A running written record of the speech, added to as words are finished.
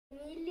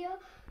Emilio,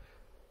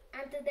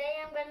 and today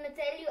I'm going to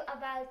tell you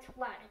about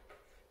waterproof.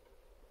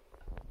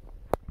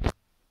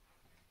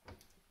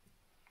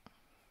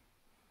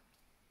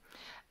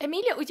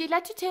 Emilio, would you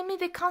like to tell me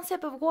the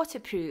concept of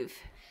waterproof?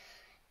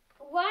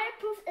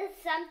 Waterproof is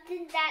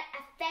something that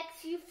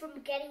affects you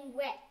from getting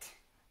wet.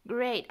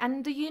 Great.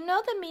 And do you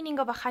know the meaning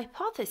of a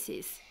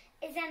hypothesis?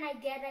 It's an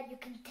idea that you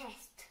can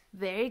test.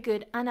 Very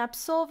good. And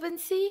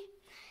absorbency?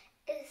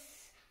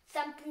 Is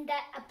something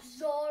that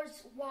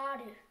absorbs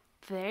water.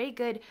 Very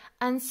good.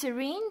 And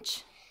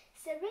syringe?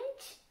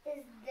 Syringe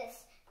is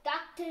this.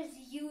 Doctors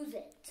use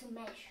it to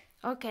measure.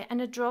 Okay.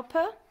 And a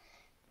dropper?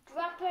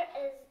 Dropper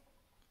is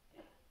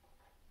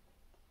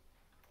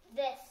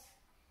this.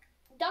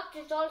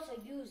 Doctors also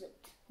use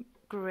it.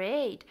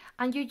 Great.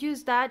 And you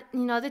use that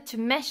in order to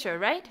measure,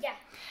 right? Yeah.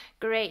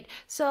 Great.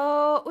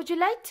 So would you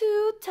like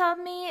to tell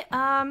me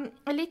a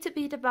little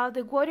bit about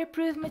the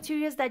waterproof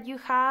materials that you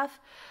have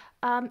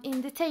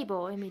in the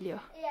table,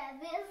 Emilio? Yeah,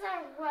 these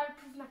are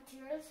waterproof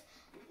materials.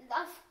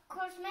 Of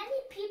course,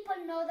 many people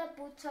know that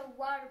boots are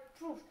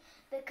waterproof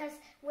because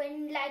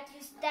when you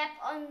step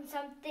on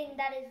something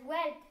that is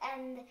wet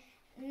and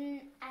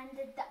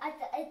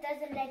it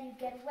doesn't let you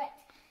get wet.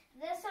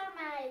 These are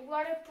my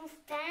waterproof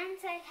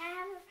pants I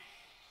have,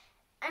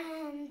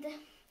 and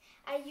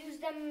I use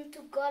them to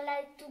go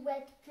to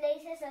wet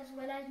places as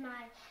well as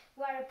my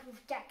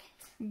waterproof jacket.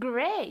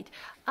 Great.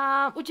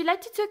 Would you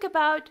like to talk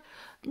about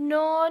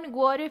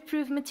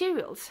non-waterproof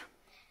materials?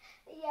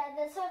 Yeah,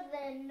 these are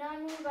the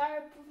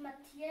non-waterproof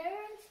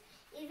materials.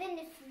 Even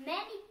if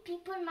many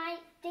people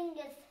might think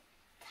that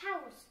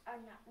towels are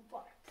not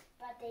waterproof,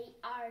 but they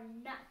are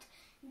not.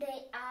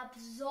 They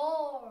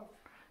absorb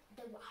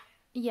the water.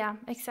 Yeah,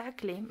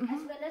 exactly. Mm-hmm.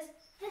 As well as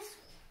this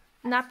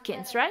one.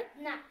 Napkins, right?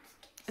 Napkins.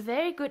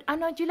 Very good.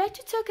 And would you like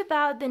to talk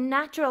about the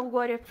natural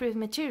waterproof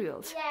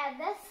materials? Yeah,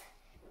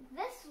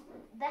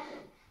 the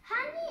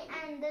honey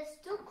and these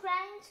two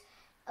crayons.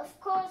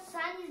 Of course,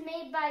 honey is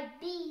made by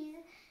bees,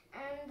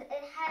 and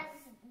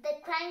the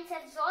crayons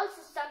has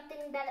also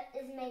something that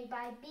is made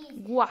by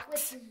bees.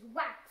 Wax.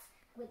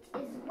 Which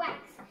is wax,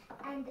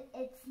 and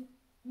it's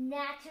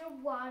natural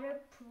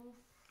waterproof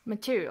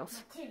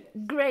materials.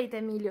 Great,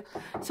 Emilio.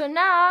 So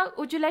now,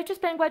 would you like to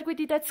explain what we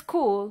did at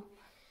school?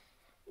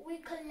 We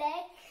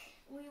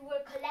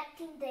were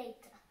collecting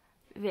data.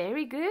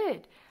 Very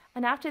good.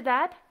 And after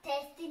that?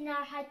 Testing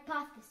our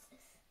hypothesis.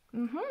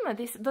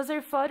 Those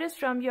are photos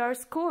from your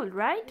school,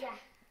 right? Yeah.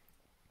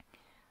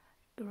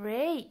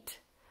 Great.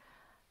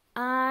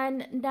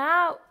 And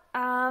now,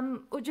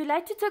 would you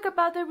like to talk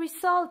about the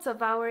results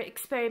of our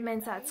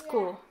experiments at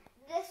school?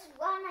 This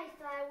one I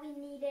thought we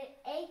needed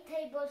 8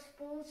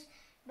 tablespoons,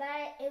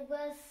 but it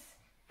was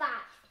 5.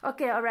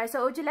 Okay, all right.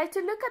 So would you like to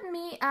look at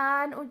me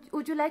and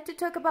would you like to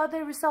talk about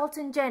the results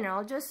in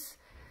general? Just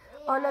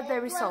all of the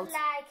results.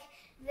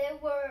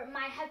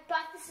 My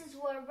hypotheses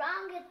were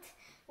wrong. It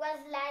was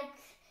like,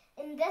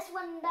 in this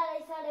one that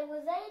I thought it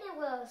was 8, it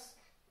was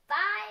 5,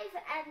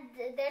 and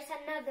there's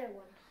another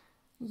one.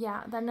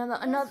 Yeah,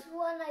 This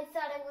one I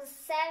thought it was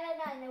 7,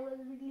 and it was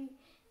really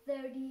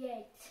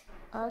 38.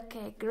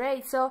 Okay,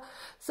 great. So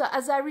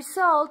as a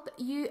result,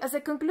 as a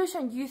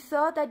conclusion, you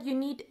thought that you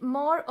need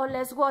more or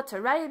less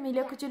water, right,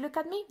 Emilio? Yeah. Could you look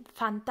at me?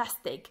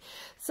 Fantastic.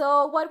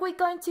 So what we're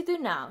going to do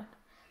now?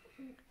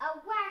 A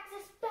wax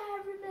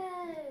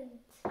experiment.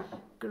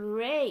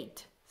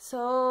 Great.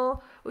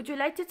 So would you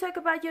like to talk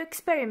about your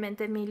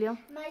experiment, Emilio?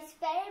 My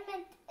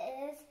experiment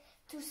is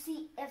to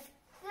see if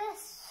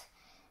this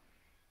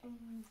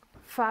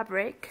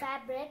fabric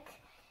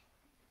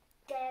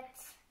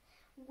gets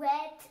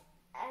wet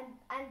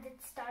and it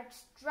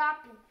starts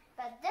dropping.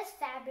 But this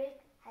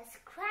fabric has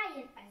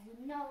crayon, as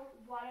you know,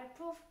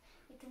 waterproof.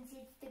 You can see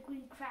it's the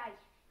green crayon.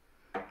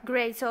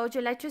 Great. So would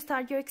you like to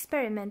start your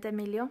experiment,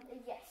 Emilio?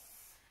 Yes.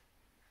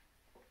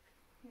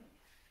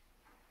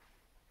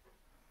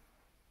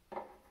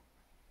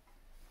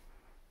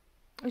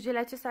 Would you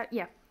like to start?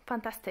 Yeah,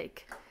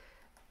 fantastic.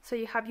 So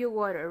you have your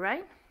water,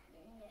 right?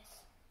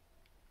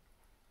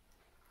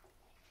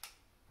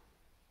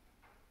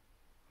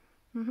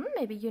 Yes.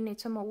 Maybe you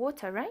need some more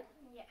water, right?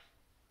 Yeah.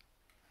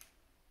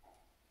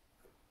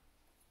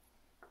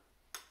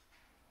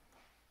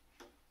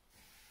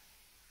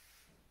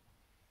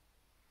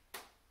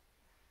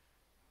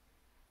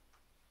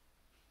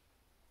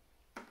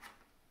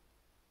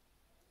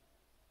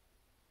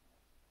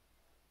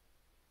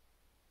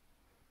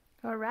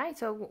 All right.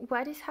 So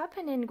what is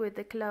happening with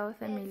the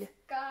cloth, Emilio? It's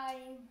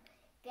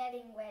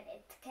getting wet.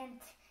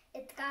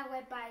 It got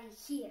wet by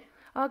here.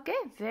 Okay,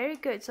 very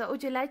good. So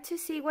would you like to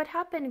see what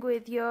happened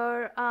with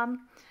your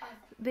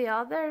the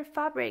other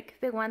fabric,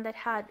 the one that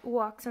had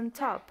wax on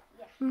top?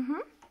 Yeah.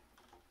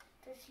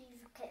 To see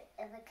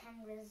if it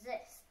can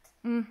resist.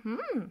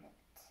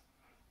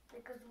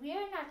 Because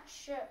we're not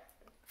sure.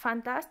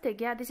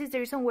 Fantastic. Yeah, this is the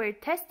reason we're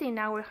testing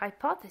our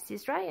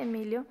hypothesis, right,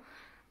 Emilio?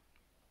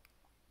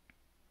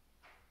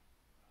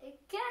 It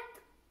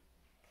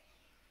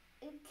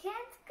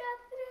can't go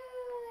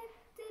through. It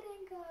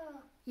didn't go.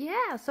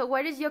 Yeah, so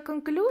what is your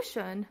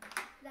conclusion?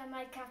 That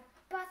my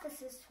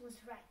hypothesis was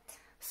right.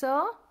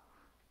 So,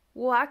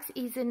 Wax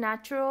is a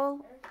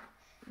natural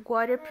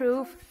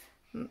waterproof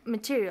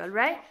material,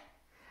 right?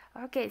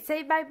 Okay,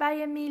 say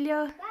bye-bye,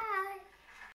 Emilio. Bye.